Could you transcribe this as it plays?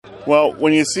Well,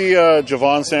 when you see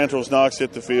Javon Santos-Knox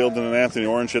hit the field and an Anthony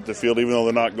Orange hit the field, even though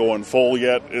they're not going full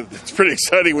yet, it's pretty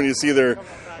exciting when you see the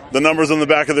numbers on the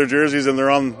back of their jerseys and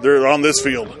they're on this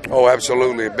field. Oh,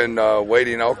 absolutely. I've been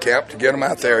waiting all camp to get them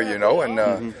out there,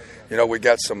 and we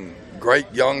got some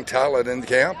great young talent in the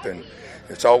camp, and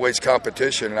it's always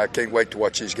competition, and I can't wait to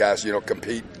watch these guys,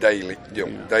 compete daily,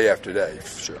 day after day.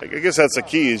 For sure. I guess that's the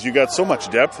key is you got so much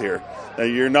depth here that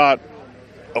you're not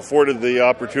afforded the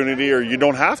opportunity, or you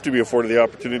don't have to be afforded the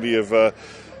opportunity of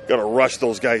got to rush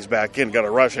those guys back in, got to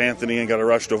rush Anthony and got to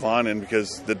rush Devon in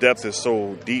because the depth is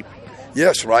so deep.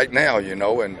 Yes, right now,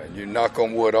 and you knock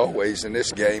on wood always in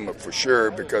this game for sure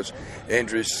because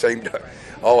injuries seem to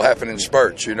all happen in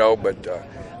spurts, but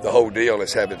the whole deal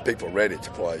is having people ready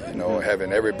to play,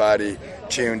 having everybody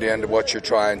tuned in to what you're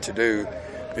trying to do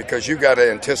because you got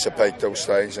to anticipate those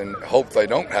things and hope they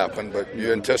don't happen, but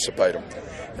you anticipate them.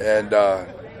 And,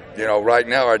 right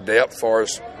now our depth for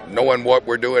us, knowing what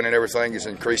we're doing and everything is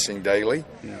increasing daily,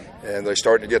 and they're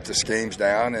starting to get the schemes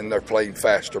down and they're playing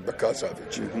faster because of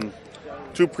it.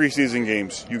 2 preseason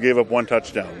games, you gave up 1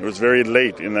 touchdown. It was very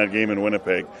late in that game in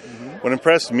Winnipeg. What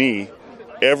impressed me,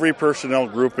 every personnel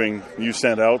grouping you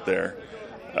sent out there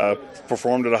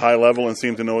performed at a high level and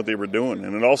seemed to know what they were doing.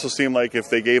 And it also seemed like if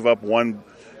they gave up 1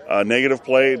 negative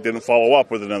play, it didn't follow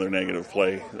up with another negative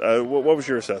play. What was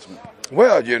your assessment?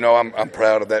 Well, I'm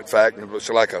proud of that fact. It's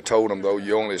like I told them, though,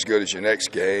 you're only as good as your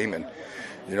next game, and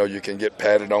you can get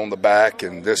patted on the back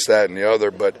and this, that, and the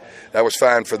other, but that was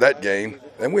fine for that game.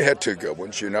 And we had 2 good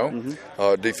ones,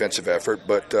 defensive effort,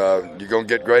 but you're going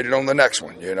to get graded on the next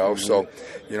one, So,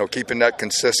 keeping that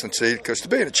consistency, because to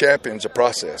being a champion is a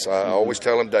process. I always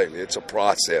tell them daily, it's a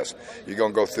process. You're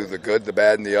going to go through the good, the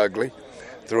bad, and the ugly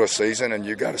through a season, and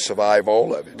you got to survive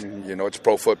all of it. It's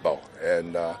pro football.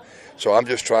 And so I'm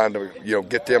just trying to,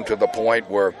 get them to the point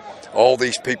where all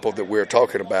these people that we're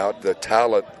talking about, the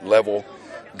talent level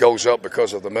goes up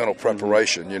because of the mental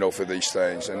preparation, for these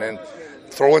things. And then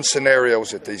throwing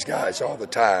scenarios at these guys all the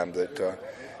time that,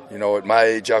 at my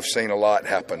age, I've seen a lot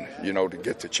happen, to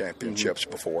get to championships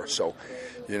before. So,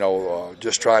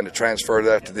 just trying to transfer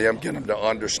that to them, get them to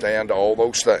understand all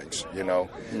those things,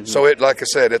 So like I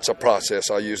said, it's a process.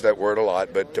 I use that word a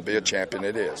lot, but to be a champion,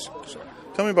 it is. So.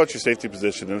 Tell me about your safety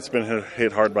position. It's been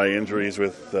hit hard by injuries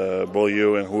with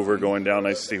Beaulieu and Hoover going down.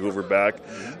 Nice to see Hoover back.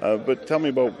 But tell me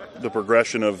about the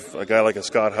progression of a guy like a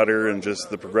Scott Hutter and just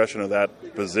the progression of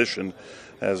that position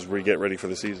as we get ready for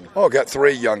the season. Oh, I got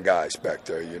 3 young guys back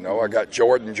there, I got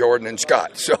Jordan, and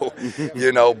Scott. So,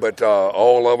 but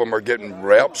all of them are getting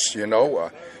reps,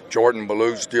 Jordan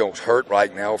Beaulieu's still hurt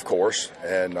right now, of course,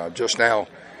 and just now,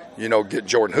 get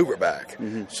Jordan Hoover back.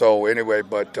 So anyway,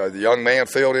 but the young man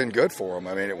filled in good for him.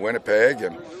 I mean, at Winnipeg,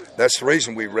 and that's the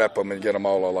reason we rep him and get him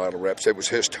all a lot of reps. It was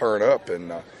his turn up,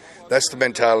 and that's the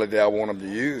mentality I want him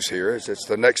to use here. Is it's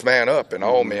the next man up, and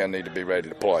all men need to be ready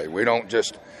to play. We don't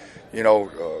just,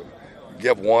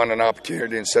 give one an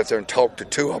opportunity and sit there and talk to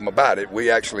 2 of them about it.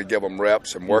 We actually give them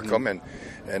reps and work them, and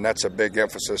that's a big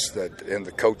emphasis that in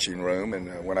the coaching room.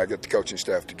 And when I get the coaching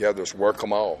staff together, is work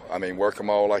them all. I mean, work them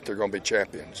all like they're going to be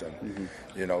champions. And,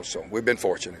 so we've been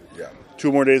fortunate,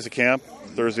 2 more days of camp.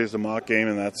 Thursday's the mock game,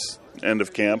 and that's end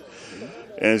of camp.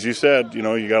 And as you said, you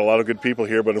got a lot of good people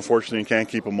here, but unfortunately you can't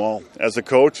keep them all. As a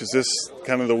coach, is this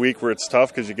kind of the week where it's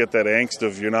tough because you get that angst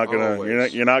of you're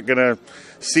not gonna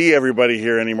see everybody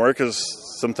here anymore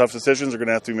because some tough decisions are going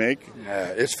to have to be made?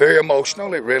 It's very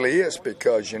emotional. It really is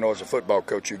because, as a football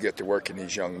coach, you get to work in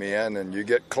these young men and you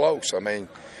get close. I mean,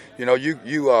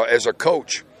 you as a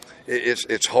coach,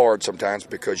 it's hard sometimes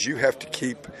because you have to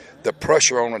keep the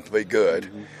pressure on them to be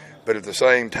good. But at the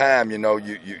same time, you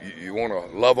want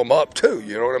to love them up too,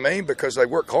 you know what I mean? Because they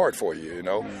work hard for you,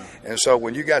 And so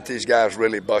when you got these guys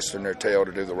really busting their tail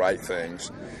to do the right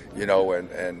things,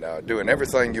 and doing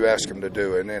everything you ask them to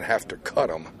do and then have to cut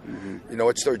them,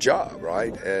 it's their job,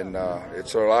 right? And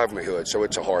it's their livelihood, so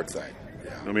it's a hard thing.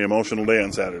 It'll be an emotional day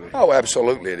on Saturday. Oh,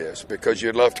 absolutely it is, because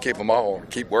you'd love to keep them all and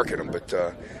keep working them. But,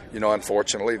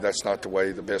 unfortunately, that's not the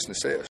way the business is.